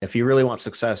If you really want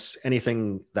success,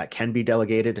 anything that can be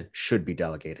delegated should be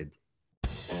delegated.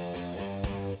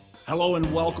 Hello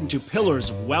and welcome to Pillars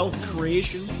of Wealth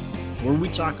Creation, where we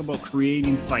talk about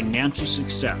creating financial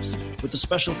success with a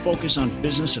special focus on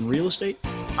business and real estate.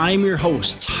 I'm your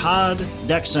host, Todd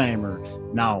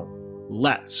Dexheimer. Now,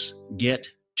 let's get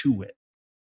to it.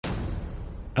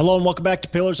 Hello and welcome back to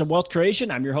Pillars of Wealth Creation.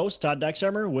 I'm your host, Todd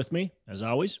Dexheimer. With me, as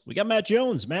always, we got Matt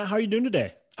Jones. Matt, how are you doing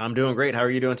today? I'm doing great. How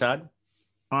are you doing, Todd?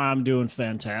 I'm doing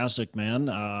fantastic,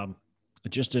 man.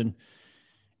 Just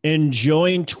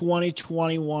enjoying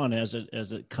 2021 as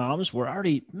it comes. We're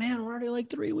already like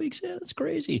 3 weeks in. It's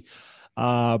crazy.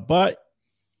 But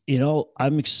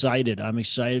I'm excited. I'm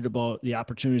excited about the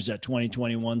opportunities that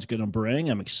 2021 is going to bring.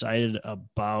 I'm excited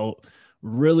about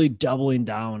really doubling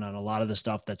down on a lot of the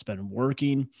stuff that's been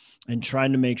working and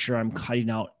trying to make sure I'm cutting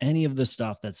out any of the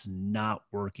stuff that's not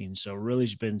working. So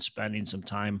really been spending some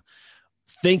time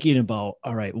thinking about,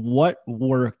 all right, what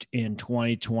worked in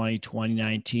 2020,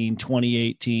 2019,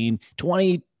 2018,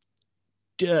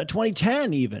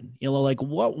 2010 even, like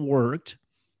what worked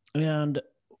and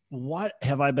what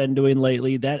have I been doing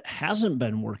lately that hasn't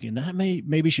been working that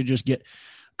maybe should just get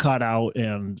cut out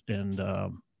and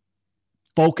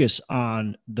focus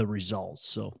on the results.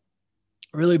 So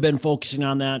really been focusing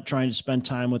on that, trying to spend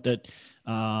time with it.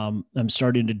 I'm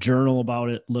starting to journal about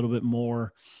it a little bit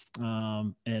more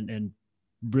and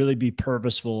really be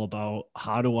purposeful about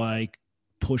how do I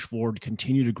push forward,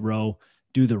 continue to grow,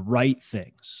 do the right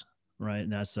things. Right.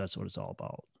 And that's what it's all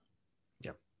about.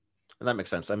 Yeah. And that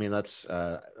makes sense. I mean, that's,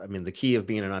 the key of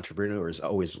being an entrepreneur is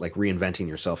always like reinventing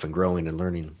yourself and growing and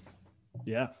learning.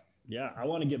 Yeah. Yeah. I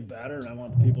want to get better and I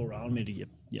want the people around me to get,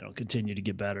 continue to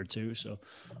get better too. So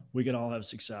we can all have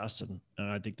success. And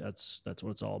I think that's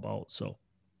what it's all about. So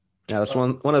yeah, that's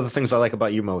one of the things I like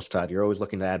about you most, Todd. You're always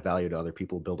looking to add value to other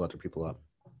people, build other people up.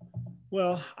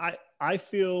 Well, I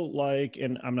feel like,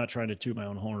 and I'm not trying to toot my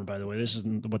own horn, by the way, this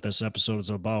isn't what this episode is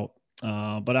about.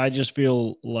 But I just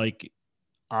feel like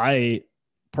I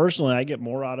get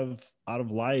more out of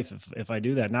life if I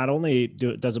do that. Not only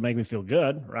does it make me feel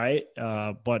good, right?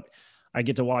 But I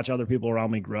get to watch other people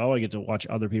around me grow. I get to watch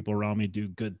other people around me do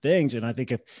good things. And I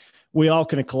think if we all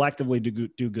can collectively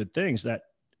do good things, that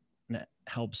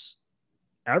helps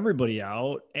everybody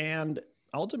out and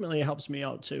ultimately it helps me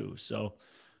out too. So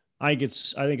I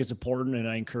think it's important, and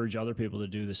I encourage other people to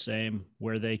do the same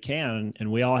where they can.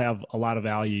 And we all have a lot of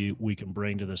value we can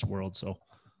bring to this world. So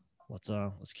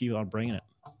let's keep on bringing it.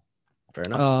 Fair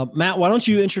enough. Matt, why don't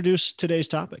you introduce today's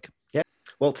topic? Yeah.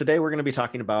 Well, today we're going to be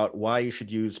talking about why you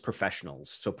should use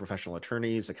professionals. So professional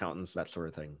attorneys, accountants, that sort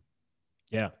of thing.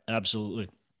 Yeah, absolutely.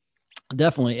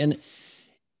 Definitely. And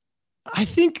I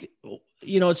think,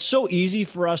 it's so easy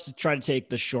for us to try to take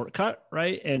the shortcut,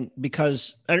 right? And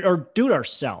or do it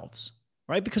ourselves,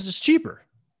 right? Because it's cheaper.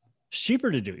 It's cheaper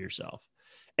to do it yourself.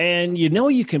 And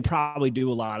you can probably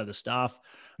do a lot of the stuff.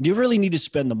 Do you really need to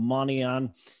spend the money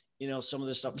on, some of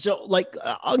this stuff? So like,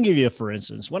 I'll give you for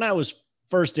instance, when I was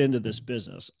first into this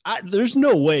business, there's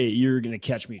no way you're going to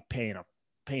catch me paying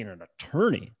an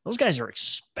attorney. Those guys are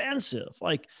expensive.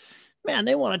 Like, man,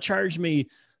 they want to charge me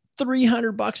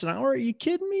 $300 an hour. Are you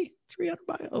kidding me? $300?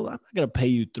 Oh, I'm not going to pay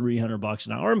you $300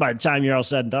 an hour. And by the time you're all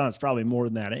said and done, it's probably more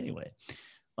than that anyway.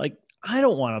 Like, I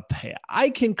don't want to pay. I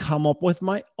can come up with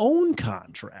my own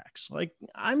contracts. Like,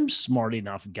 I'm smart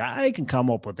enough guy. I can come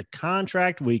up with a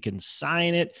contract. We can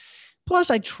sign it. Plus,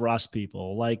 I trust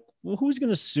people. Like, well, who's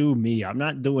going to sue me? I'm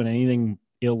not doing anything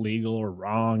illegal or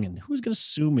wrong. And who's going to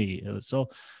sue me? So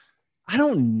I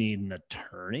don't need an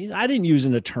attorney. I didn't use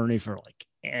an attorney for like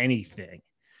anything.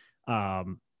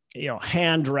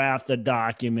 Hand draft the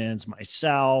documents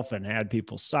myself and had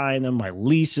people sign them. My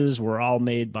leases were all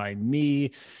made by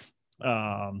me.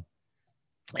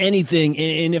 Anything.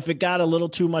 And if it got a little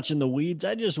too much in the weeds,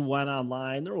 I just went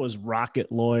online. There was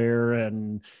Rocket Lawyer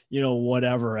and,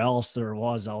 whatever else there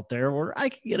was out there where I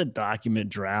could get a document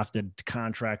drafted,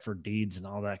 contract for deeds and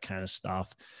all that kind of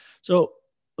stuff. So,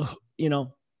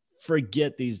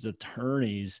 forget these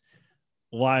attorneys.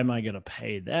 Why am I going to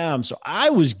pay them? So I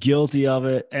was guilty of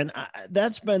it. And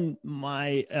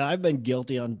I've been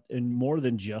guilty in more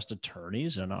than just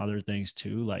attorneys and other things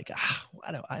too. Like,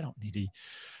 I don't need to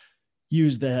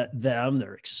use them.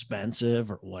 They're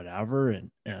expensive or whatever.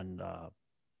 And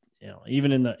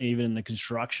even in the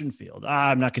construction field,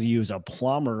 I'm not going to use a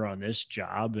plumber on this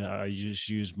job. I just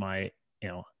use my,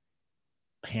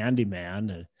 handyman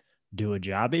to do a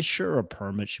job. Sure, a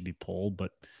permit should be pulled,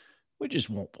 but we just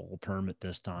won't pull a permit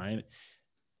this time.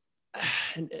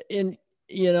 And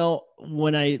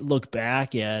when I look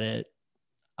back at it,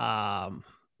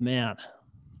 man,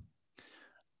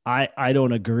 I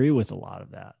don't agree with a lot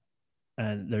of that.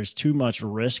 And there's too much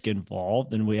risk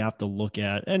involved, and we have to look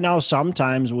at, and now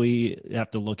sometimes we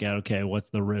have to look at, okay, what's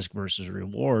the risk versus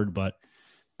reward? But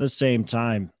at the same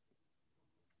time,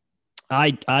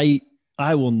 I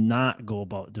will not go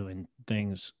about doing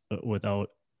things without,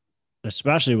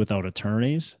 especially without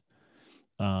attorneys.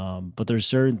 But there's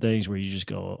certain things where you just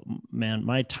go, man,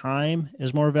 my time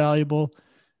is more valuable.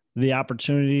 The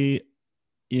opportunity,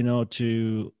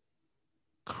 to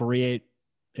create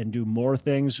and do more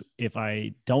things if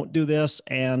I don't do this,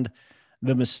 and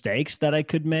the mistakes that I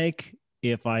could make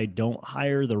if I don't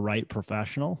hire the right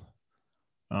professional,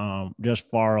 just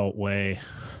far outweigh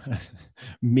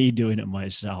me doing it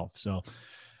myself. So,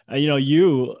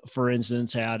 you, for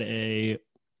instance, had a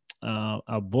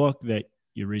book that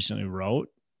you recently wrote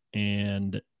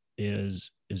and is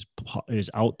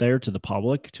out there to the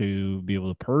public to be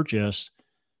able to purchase.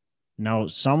 Now,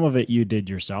 some of it you did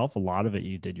yourself, a lot of it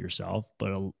you did yourself,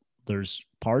 but there's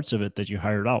parts of it that you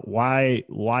hired out.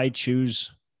 Why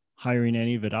choose hiring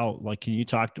any of it out? Like, can you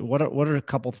talk to what are a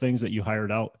couple things that you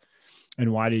hired out,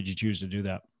 and why did you choose to do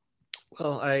that?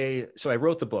 Well, I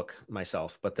wrote the book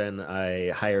myself, but then I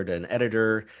hired an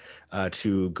editor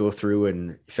to go through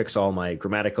and fix all my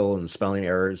grammatical and spelling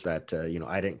errors that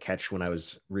I didn't catch when I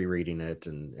was rereading it,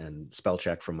 and spell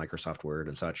check from Microsoft Word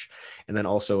and such. And then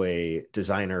also a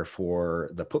designer for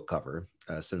the book cover,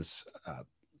 since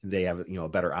they have a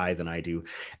better eye than I do,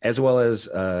 as well as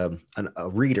a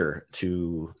reader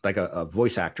to, like, a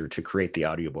voice actor to create the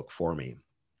audiobook for me.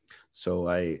 So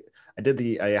I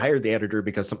hired the editor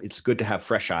because it's good to have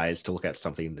fresh eyes to look at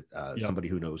something, somebody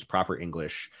who knows proper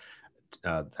English,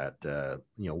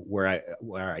 where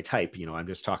I type, I'm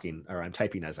just talking, or I'm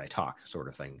typing as I talk, sort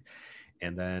of thing.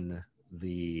 And then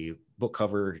the book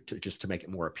cover just to make it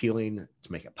more appealing,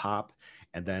 to make it pop.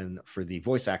 And then for the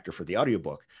voice actor for the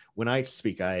audiobook, when I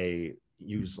speak, I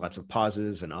use lots of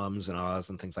pauses and ums and ahs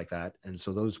and things like that. And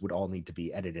so those would all need to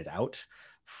be edited out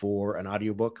for an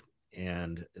audiobook.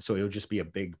 And so it would just be a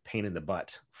big pain in the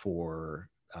butt for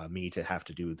me to have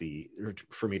to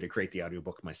for me to create the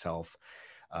audiobook myself.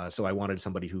 So I wanted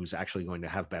somebody who's actually going to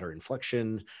have better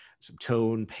inflection, some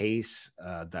tone, pace,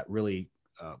 that really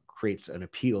creates an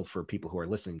appeal for people who are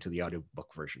listening to the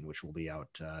audiobook version, which will be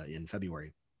out in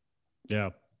February.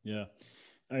 Yeah. Yeah.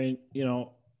 I mean,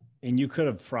 and you could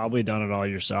have probably done it all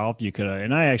yourself. You could have,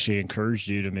 and I actually encouraged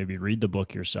you to maybe read the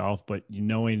book yourself, but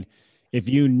knowing, if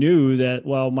you knew that,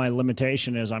 well, my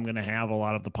limitation is I'm going to have a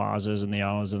lot of the pauses and the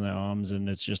ahs and the ums, and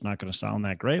it's just not going to sound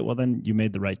that great, well, then you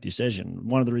made the right decision.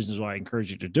 One of the reasons why I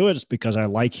encourage you to do it is because I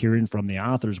like hearing from the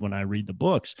authors when I read the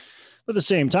books. But at the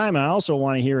same time, I also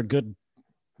want to hear a good,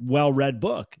 well-read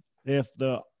book. If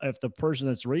the person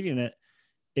that's reading it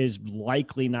is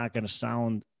likely not going to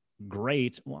sound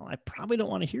great, well, I probably don't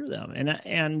want to hear them.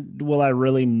 And will I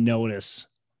really notice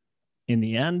in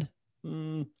the end?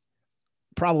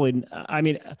 Probably. I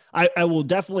mean, I will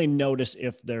definitely notice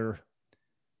if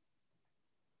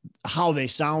how they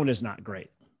sound is not great,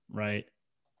 right?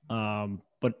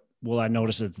 But will I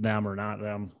notice it's them or not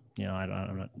them? I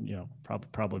don't,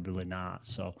 probably not.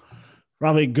 So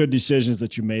probably good decisions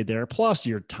that you made there. Plus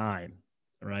your time,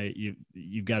 right?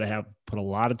 You've got to put a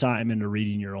lot of time into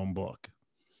reading your own book.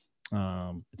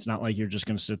 It's not like you're just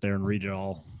going to sit there and read it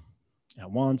all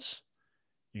at once.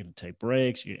 You're going to take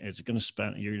breaks. You're going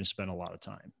to spend a lot of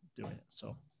time doing it.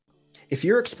 So if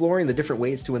you're exploring the different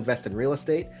ways to invest in real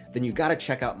estate, then you got to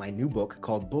check out my new book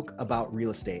called Book About Real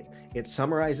Estate. It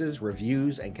summarizes,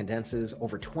 reviews, and condenses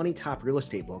over 20 top real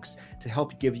estate books to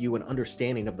help give you an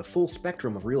understanding of the full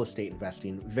spectrum of real estate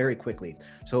investing very quickly.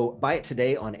 So buy it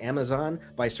today on Amazon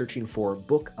by searching for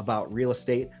Book About Real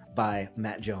Estate by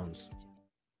Matt Jones.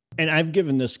 And I've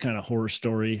given this kind of horror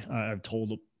story. I've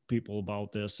told people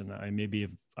about this, and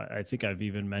I think I've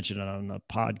even mentioned it on the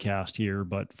podcast here.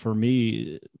 But for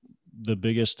me, the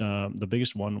biggest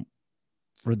one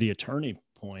for the attorney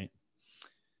point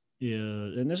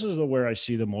is, and this is where I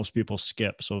see the most people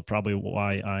skip. So probably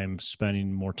why I'm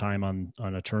spending more time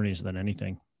on attorneys than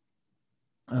anything.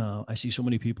 I see so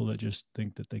many people that just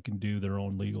think that they can do their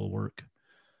own legal work,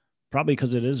 probably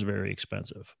because it is very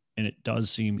expensive, and it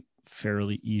does seem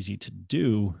fairly easy to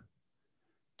do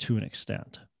to an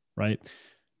extent. Right.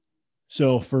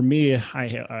 So for me,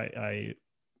 I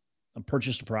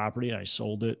purchased a property. And I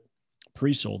sold it,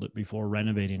 pre-sold it before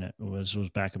renovating it. It was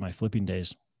back in my flipping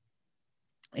days.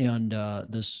 And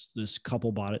this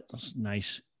couple bought it. This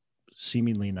nice,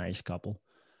 seemingly nice couple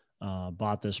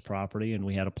bought this property, and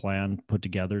we had a plan put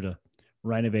together to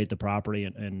renovate the property.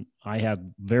 And I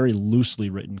had very loosely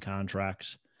written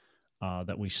contracts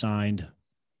that we signed,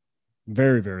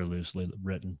 very, very loosely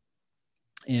written.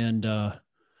 And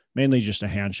mainly just a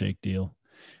handshake deal.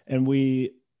 And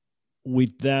we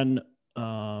then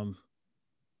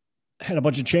had a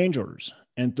bunch of change orders.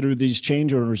 And through these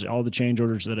change orders, all the change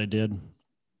orders that I did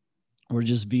were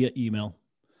just via email,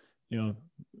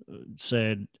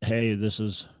 said, hey, this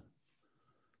is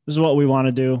what we want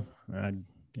to do. And,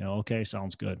 okay,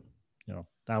 sounds good.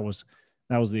 That was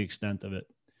the extent of it.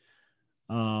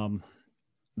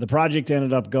 The project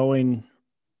ended up going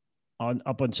on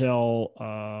up until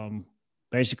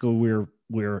basically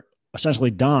we're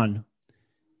essentially done.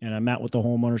 And I met with the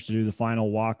homeowners to do the final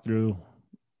walkthrough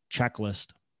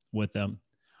checklist with them.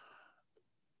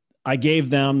 I gave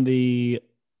them the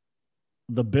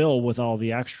bill with all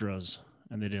the extras,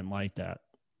 and they didn't like that.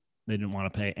 They didn't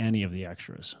want to pay any of the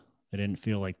extras. They didn't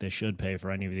feel like they should pay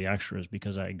for any of the extras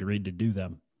because I agreed to do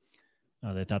them.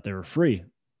 They thought they were free.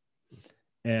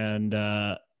 And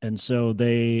so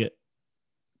they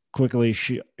quickly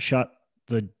shut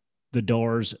the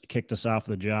doors, kicked us off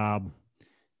the job,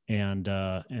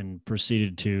 and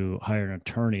proceeded to hire an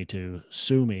attorney to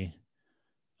sue me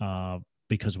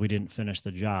because we didn't finish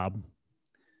the job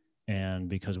and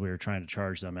because we were trying to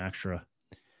charge them extra.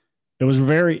 It was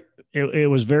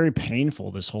very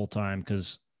painful this whole time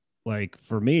because, like,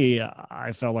 for me,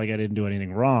 I felt like I didn't do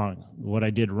anything wrong. What I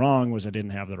did wrong was I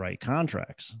didn't have the right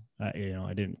contracts. I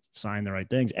didn't sign the right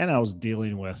things, and I was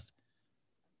dealing with,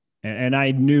 and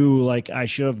I knew, like, I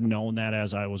should have known that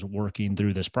as I was working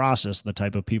through this process, the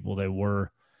type of people they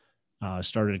were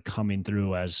started coming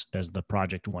through as the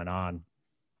project went on.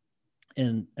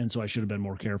 And so I should have been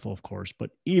more careful, of course,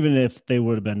 but even if they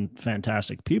would have been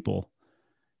fantastic people,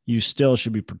 you still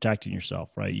should be protecting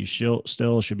yourself, right? You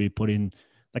still should be putting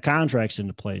the contracts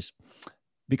into place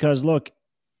because, look,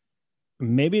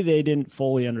 maybe they didn't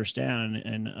fully understand.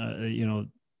 And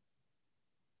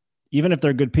even if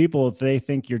they're good people, if they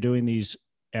think you're doing these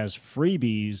as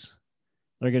freebies,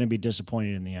 they're going to be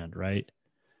disappointed in the end, right?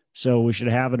 So we should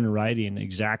have it in writing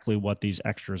exactly what these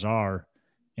extras are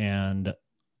and,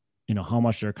 how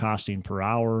much they're costing per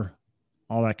hour,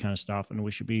 all that kind of stuff. And we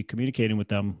should be communicating with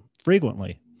them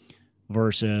frequently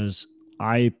versus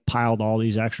I piled all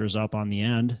these extras up on the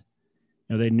end.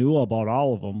 They knew about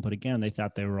all of them, but again, they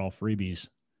thought they were all freebies.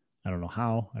 I don't know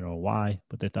how, I don't know why,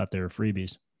 but they thought they were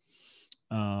freebies.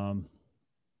 And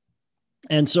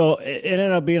so it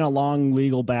ended up being a long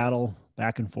legal battle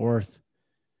back and forth.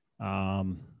 I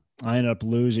ended up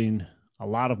losing a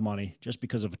lot of money just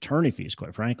because of attorney fees,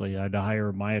 quite frankly. I had to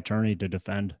hire my attorney to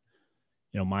defend,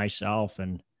 myself.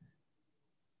 And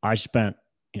I spent,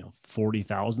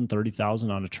 $40,000, $30,000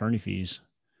 on attorney fees.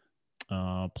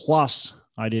 Plus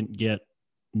I didn't get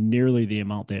nearly the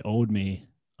amount they owed me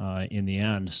in the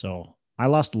end. So I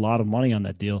lost a lot of money on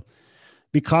that deal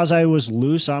because I was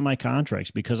loose on my contracts,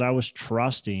 because I was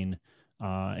trusting,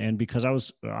 and because I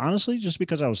was honestly, just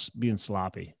because I was being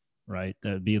sloppy, right?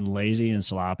 Being lazy and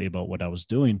sloppy about what I was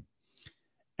doing.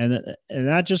 And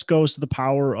that just goes to the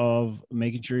power of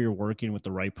making sure you're working with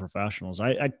the right professionals.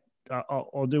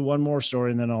 I'll do one more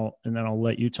story and then I'll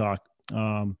let you talk.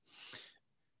 I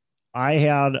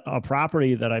had a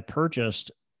property that I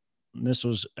purchased. And this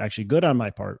was actually good on my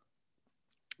part.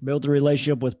 Built a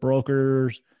relationship with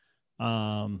brokers,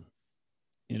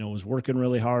 was working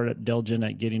really hard at diligent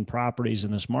at getting properties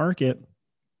in this market.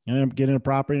 Ended up getting a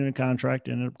property in a contract,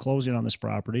 ended up closing on this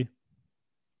property.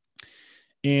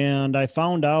 And I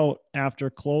found out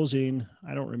after closing,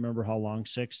 I don't remember how long,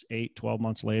 6, 8, 12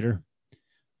 months later,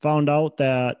 found out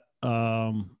that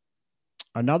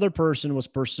another person was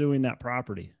pursuing that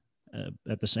property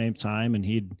at the same time. And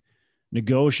he'd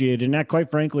negotiated, and that, quite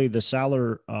frankly, the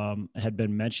seller had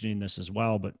been mentioning this as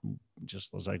well, but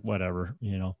just was like, whatever,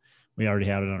 we already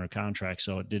had it under contract,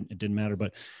 so it didn't matter.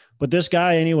 But this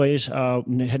guy anyways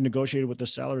had negotiated with the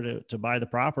seller to buy the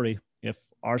property if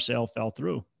our sale fell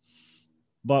through.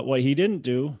 But what he didn't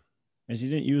do is he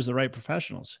didn't use the right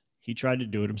professionals. He tried to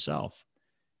do it himself.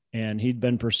 And he'd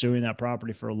been pursuing that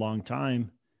property for a long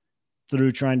time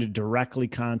through trying to directly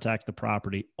contact the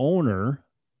property owner,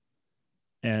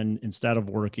 and instead of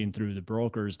working through the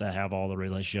brokers that have all the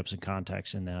relationships and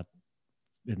contacts in that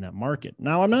market.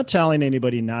 Now, I'm not telling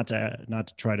anybody not to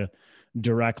try to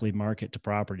directly market to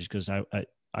properties, because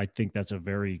I think there's a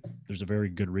very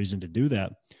good reason to do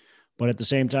that. But at the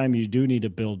same time, you do need to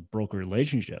build broker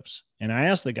relationships. And I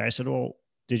asked the guy, I said, well,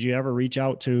 did you ever reach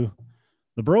out to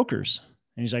the brokers?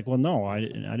 And he's like, well, no, I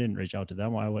didn't reach out to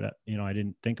them. Why would I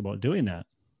didn't think about doing that.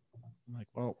 I'm like,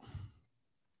 well,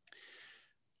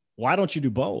 why don't you do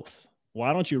both?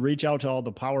 Why don't you reach out to all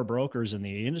the power brokers in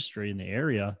the industry, in the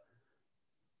area,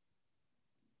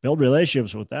 build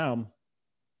relationships with them,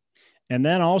 and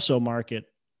then also market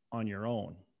on your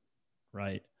own,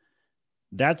 right?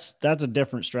 that's a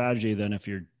different strategy than if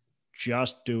you're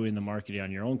just doing the marketing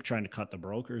on your own, trying to cut the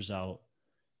brokers out.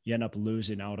 You end up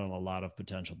losing out on a lot of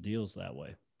potential deals that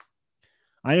way.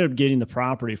 I ended up getting the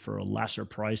property for a lesser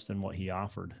price than what he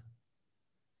offered,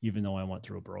 even though I went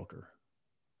through a broker.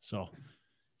 So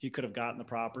he could have gotten the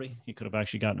property. He could have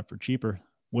actually gotten it for cheaper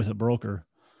with a broker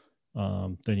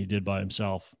than he did by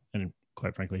himself. And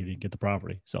quite frankly, he didn't get the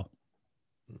property. So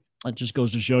it just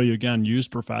goes to show you, again, use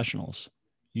professionals.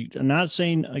 I'm not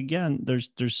saying, again, there's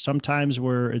some times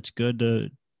where it's good to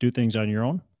do things on your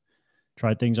own,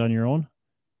 try things on your own.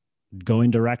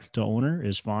 Going direct to owner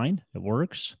is fine. It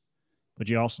works. But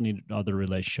you also need other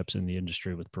relationships in the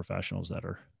industry with professionals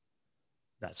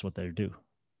that's what they do.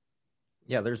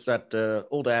 Yeah, there's that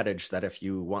old adage that if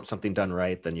you want something done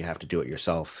right, then you have to do it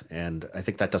yourself. And I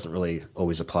think that doesn't really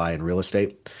always apply in real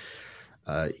estate.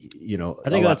 I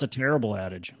think that's a terrible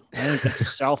adage. I think that's a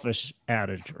selfish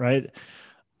adage, right?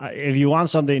 If you want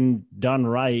something done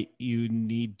right, you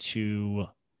need to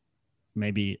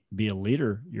maybe be a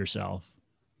leader yourself.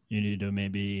 You need to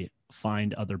maybe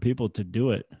find other people to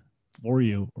do it for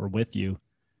you or with you.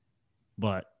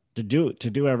 But to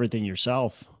do everything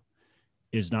yourself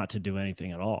is not to do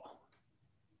anything at all.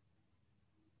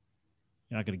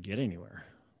 You're not going to get anywhere.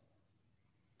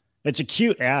 It's a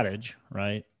cute adage,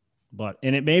 right?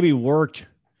 And it maybe worked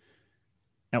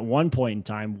at one point in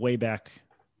time, way back,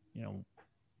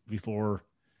 before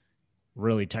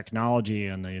really technology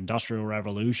and the Industrial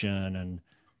Revolution and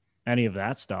any of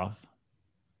that stuff.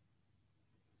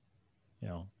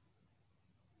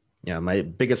 Yeah, my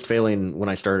biggest failing when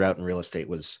I started out in real estate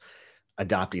was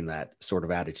adopting that sort of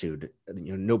attitude.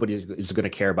 Nobody is going to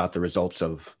care about the results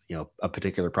of a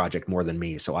particular project more than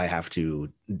me, so I have to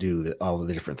do all of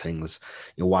the different things.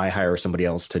 Why hire somebody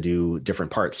else to do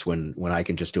different parts when I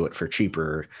can just do it for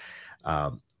cheaper?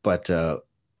 But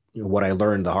what I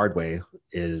learned the hard way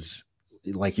is,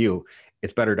 like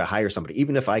it's better to hire somebody,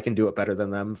 even if I can do it better than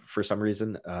them for some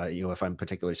reason. If I'm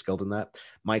particularly skilled in that,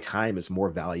 my time is more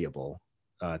valuable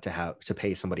to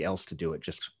pay somebody else to do it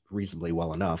just reasonably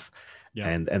well enough. Yeah.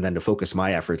 And then to focus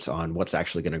my efforts on what's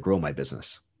actually going to grow my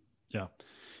business. Yeah,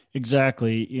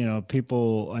 exactly. I know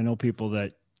people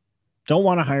that don't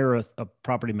want to hire a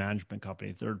property management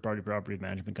company, third-party property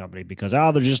management company, because,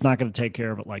 they're just not going to take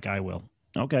care of it like I will.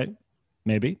 Okay.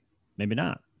 Maybe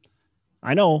not.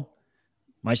 I know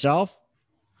myself,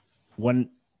 when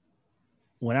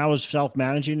I was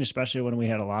self-managing, especially when we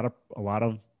had a lot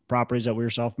of properties that we were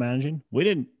self-managing, we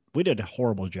did a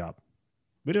horrible job.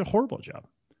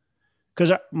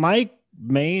 Because my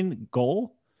main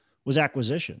goal was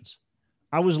acquisitions.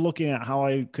 I was looking at how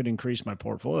I could increase my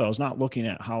portfolio. I was not looking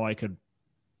at how I could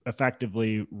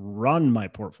effectively run my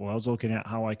portfolio. I was looking at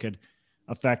how I could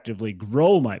effectively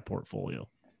grow my portfolio.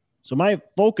 So my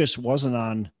focus wasn't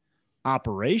on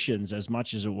operations as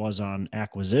much as it was on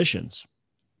acquisitions.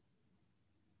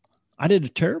 I did a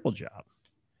terrible job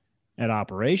at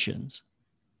operations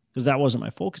because that wasn't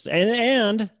my focus.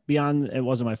 And beyond it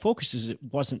wasn't my focus, is it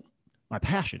wasn't my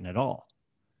passion at all.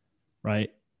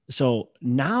 Right. So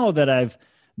now that I've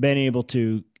been able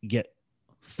to get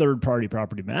third-party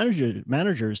property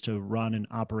managers to run and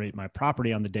operate my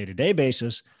property on the day-to-day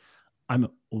basis, I'm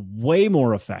way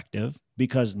more effective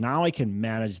because now I can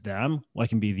manage them. I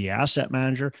can be the asset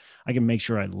manager. I can make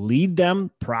sure I lead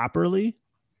them properly.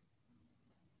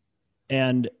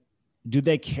 And do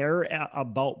they care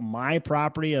about my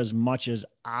property as much as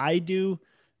I do?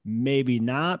 Maybe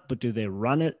not, but do they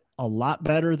run it a lot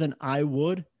better than I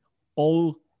would?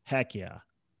 Oh, heck yeah.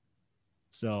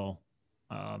 So,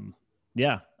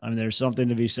 yeah, I mean, there's something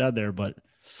to be said there, but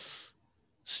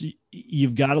see,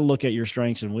 you've got to look at your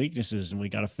strengths and weaknesses, and we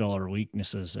got to fill our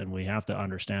weaknesses, and we have to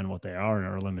understand what they are and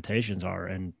our limitations are.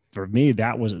 And for me,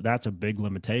 that's a big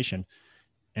limitation.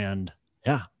 And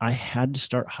yeah, I had to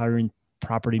start hiring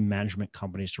property management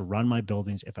companies to run my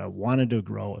buildings. If I wanted to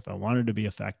grow, if I wanted to be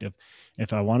effective,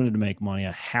 if I wanted to make money,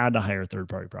 I had to hire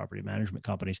third-party property management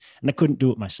companies, and I couldn't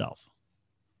do it myself.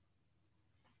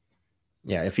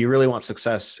 Yeah. If you really want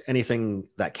success, anything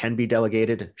that can be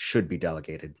delegated should be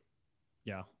delegated.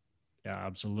 Yeah. Yeah,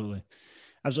 absolutely.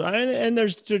 Absolutely. And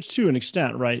there's to an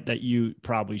extent, right, that you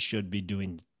probably should be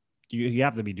doing, you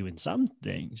have to be doing some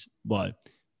things, but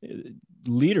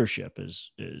leadership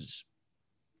is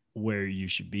where you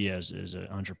should be as an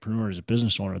entrepreneur, as a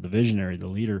business owner, the visionary, the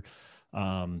leader,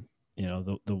 the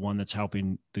one that's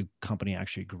helping the company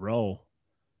actually grow.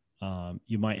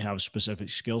 You might have specific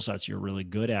skill sets you're really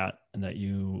good at and that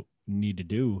you need to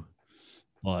do,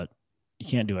 but you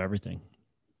can't do everything.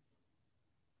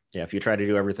 Yeah. If you try to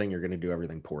do everything, you're going to do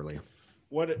everything poorly.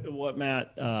 What,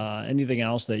 Matt, anything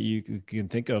else that you can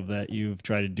think of that you've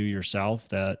tried to do yourself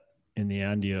that in the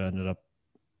end you ended up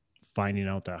finding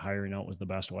out that hiring out was the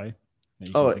best way that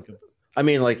you can Oh, think of? I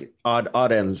mean, like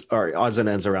odd ends or odds and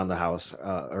ends around the house,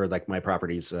 or like my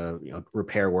properties,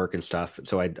 repair work and stuff.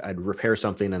 So I'd repair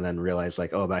something and then realize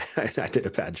like, oh, I did a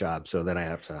bad job. So then I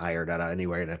have to hire that out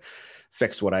anyway to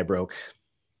fix what I broke.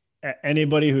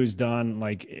 Anybody who's done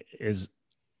like is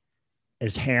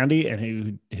handy and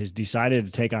who has decided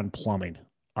to take on plumbing.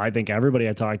 I think everybody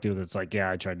I talked to that's like, yeah,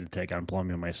 I tried to take on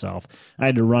plumbing myself. I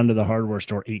had to run to the hardware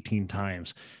store 18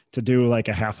 times to do like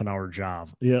a half an hour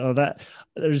job. You know, that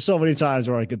there's so many times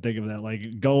where I could think of that,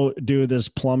 like go do this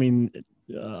plumbing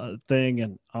thing.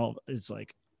 And it's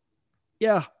like,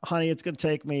 yeah, honey, it's going to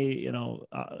take me,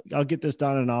 I'll get this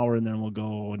done in an hour and then we'll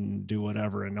go and do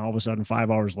whatever. And all of a sudden, 5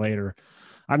 hours later,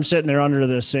 I'm sitting there under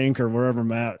the sink or wherever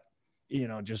I'm at,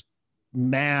 just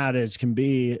mad as can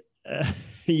be,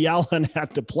 yelling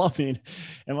at the plumbing.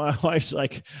 And my wife's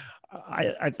like,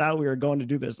 I thought we were going to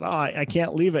do this. No, I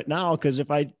can't leave it now. Cause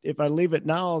if I leave it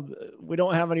now, we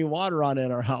don't have any water on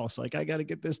in our house. Like I got to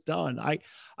get this done.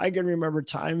 I can remember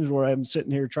times where I'm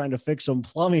sitting here trying to fix some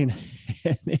plumbing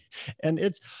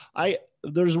and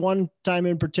there's one time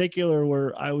in particular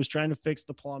where I was trying to fix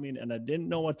the plumbing and I didn't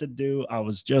know what to do. I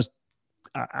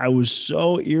was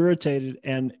so irritated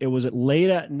and it was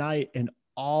late at night and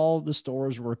all the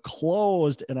stores were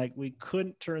closed and we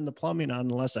couldn't turn the plumbing on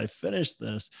unless I finished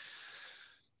this.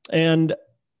 And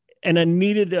I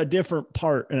needed a different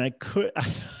part and I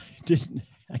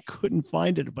couldn't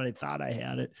find it, but I thought I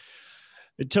had it.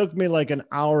 It took me like an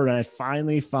hour and I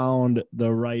finally found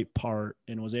the right part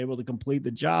and was able to complete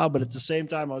the job. But at the same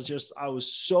time, I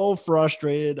was so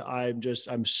frustrated. I'm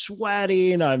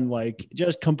sweating. I'm like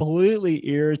just completely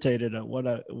irritated at what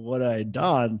I had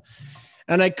done.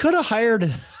 And I could have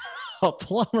hired a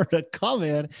plumber to come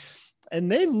in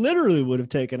and they literally would have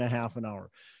taken a half an hour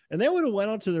and they would have went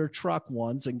out to their truck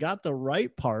once and got the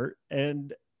right part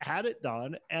and had it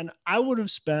done. And I would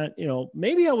have spent,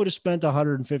 maybe I would have spent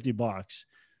 $150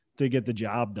 to get the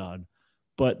job done,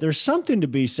 but there's something to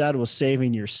be said with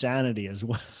saving your sanity as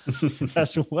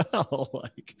well,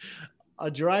 Like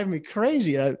drive me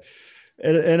crazy. I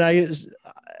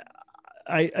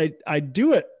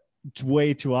do it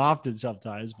way too often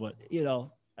sometimes, but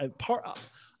I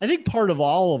think part of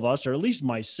all of us, or at least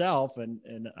myself,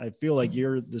 and I feel like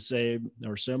you're the same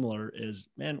or similar, is,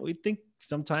 man, we think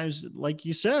sometimes, like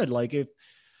you said, like if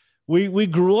we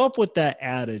grew up with that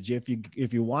adage, if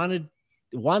you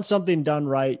want something done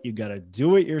right, you got to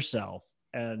do it yourself.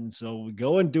 And so we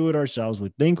go and do it ourselves.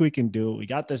 We think we can do it. We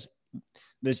got this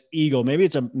ego. Maybe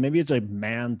it's a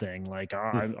man thing. Like,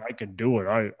 I can do it.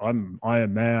 I am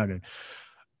man. And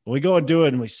we go and do it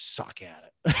and we suck at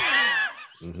it.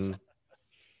 Mm-hmm.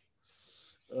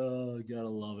 Oh, gotta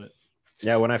love it.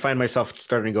 Yeah, when I find myself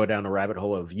starting to go down a rabbit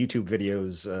hole of YouTube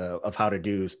videos of how to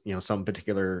do, some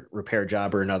particular repair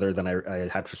job or another, then I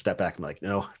have to step back and be like,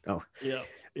 no. Yeah.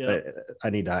 I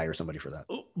need to hire somebody for that.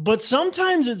 But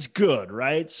sometimes it's good,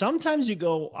 right? Sometimes you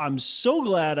go, I'm so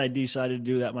glad I decided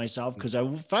to do that myself, because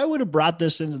if I would have brought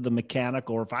this into the mechanic,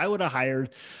 or if I would have hired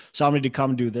somebody to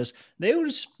come do this, they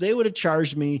would have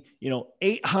charged me,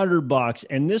 $800,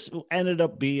 and this ended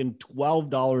up being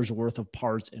 $12 worth of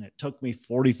parts, and it took me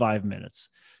 45 minutes.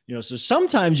 So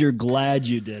sometimes you're glad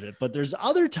you did it, but there's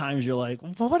other times you're like,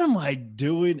 what am I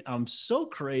doing? I'm so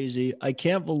crazy. I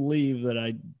can't believe that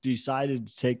I decided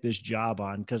to take this job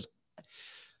on, because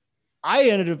I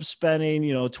ended up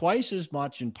spending, twice as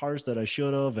much in parts that I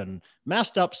should have, and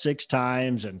messed up 6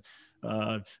 times, and,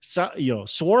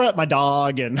 swore at my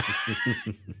dog. And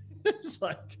it's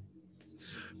like,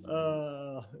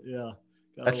 yeah.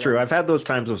 That's true. I've had those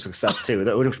times of success too,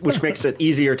 which makes it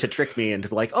easier to trick me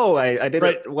into like, oh, I did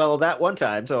it well that one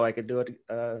time, so I could do it.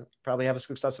 Probably have a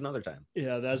success another time.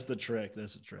 Yeah, that's the trick.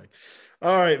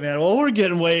 All right, man. Well, we're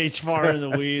getting way far in the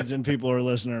weeds, and people are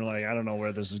listening like, I don't know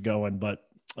where this is going, but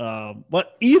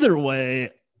either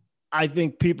way, I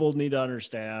think people need to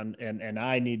understand, and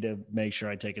I need to make sure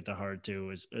I take it to heart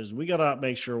too, is we got to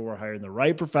make sure we're hiring the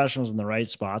right professionals in the right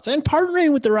spots and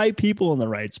partnering with the right people in the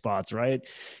right spots, right?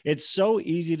 It's so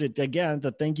easy to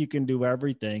think you can do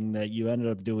everything, that you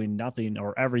ended up doing nothing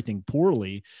or everything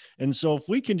poorly. And so if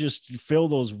we can just fill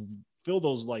those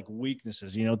like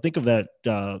weaknesses, think of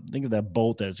that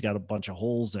boat that's got a bunch of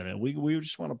holes in it. We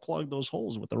just want to plug those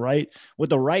holes with the right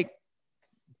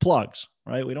plugs,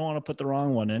 right? We don't want to put the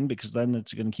wrong one in, because then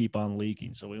it's going to keep on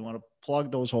leaking. So we want to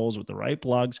plug those holes with the right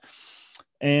plugs,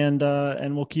 and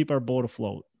we'll keep our boat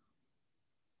afloat.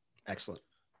 Excellent.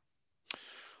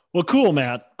 Well, cool,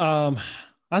 Matt.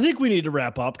 I think we need to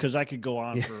wrap up because I could go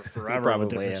on for forever Probably,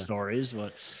 with different stories.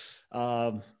 But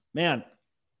man,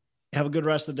 have a good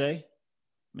rest of the day.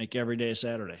 Make every day a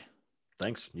Saturday.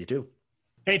 Thanks. You too.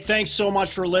 Hey, thanks so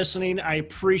much for listening. I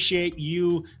appreciate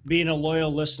you being a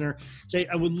loyal listener.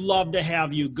 I would love to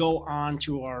have you go on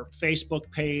to our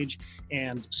Facebook page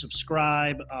and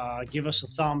subscribe. Give us a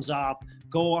thumbs up.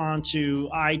 Go on to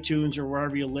iTunes or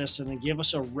wherever you listen and give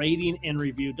us a rating and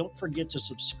review. Don't forget to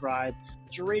subscribe.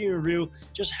 Your rating and review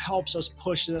just helps us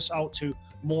push this out to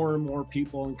more and more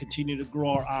people and continue to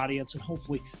grow our audience and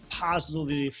hopefully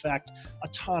positively affect a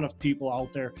ton of people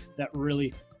out there that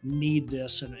really need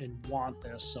this and want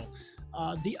this. So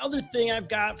the other thing I've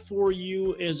got for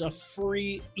you is a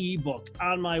free ebook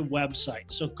on my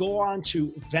website. So go on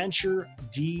to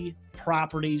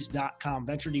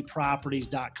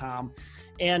venturedproperties.com,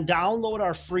 and download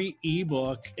our free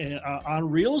ebook on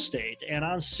real estate and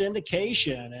on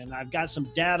syndication. And I've got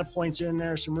some data points in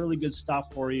there, some really good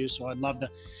stuff for you. So I'd love to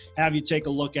have you take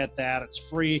a look at that. It's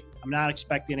free. I'm not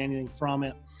expecting anything from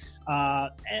it.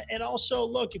 And also,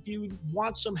 look, if you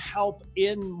want some help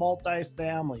in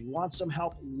multifamily, want some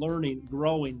help learning,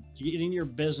 growing, getting your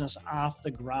business off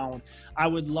the ground, I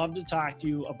would love to talk to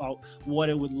you about what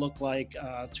it would look like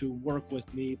to work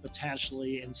with me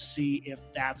potentially and see if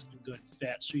that's a good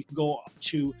fit. So you can go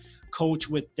to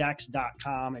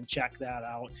coachwithdex.com and check that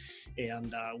out,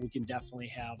 and we can definitely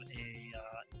have a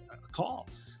call.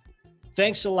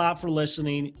 Thanks a lot for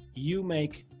listening. You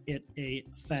make it a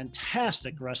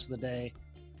fantastic rest of the day.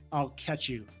 I'll catch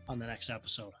you on the next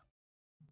episode.